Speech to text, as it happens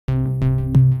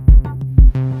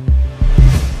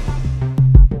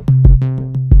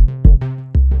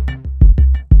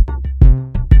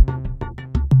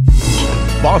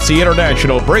Posse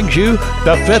International brings you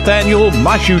the 5th annual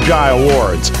Mashujaa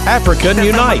Awards, African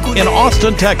Unite in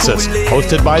Austin, Texas,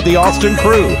 hosted by the Austin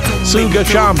Crew, Suga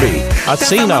Shambi,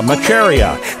 Asina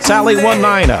Macharia, Sally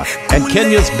Wanaina, and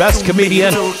Kenya's best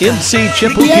comedian, MC Every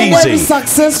Chipukizi.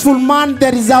 successful man,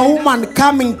 there is a woman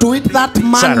coming to eat that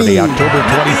money. Saturday, October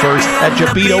 21st at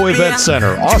Jabito Event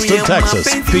Center, Austin,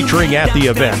 Texas, featuring at the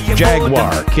event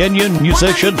Jaguar, Kenyan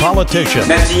musician politician.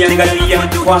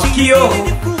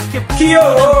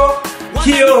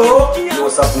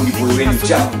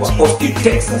 Austin,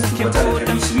 Texas, tarehe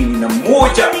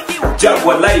 21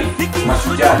 Jaguar live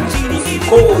Mashujaa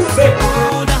usikose.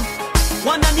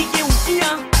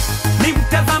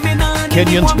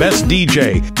 Kenyan's best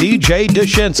DJ, DJ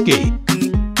Dashinsky.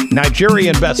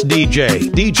 Nigerian best DJ,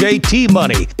 DJ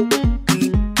T-Money.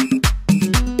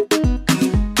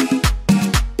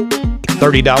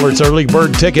 $30 early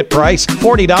bird ticket price,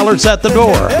 $40 at the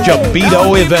door.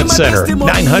 Jabito Event Center,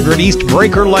 900 East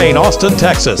Breaker Lane, Austin,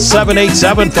 Texas,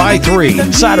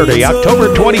 78753. Saturday, October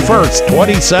 21st,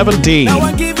 2017.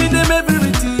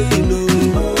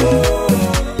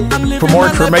 For more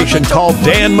information, call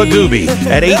Dan Magooby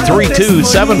at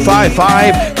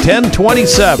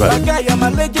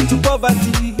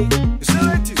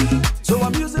 832-755-1027.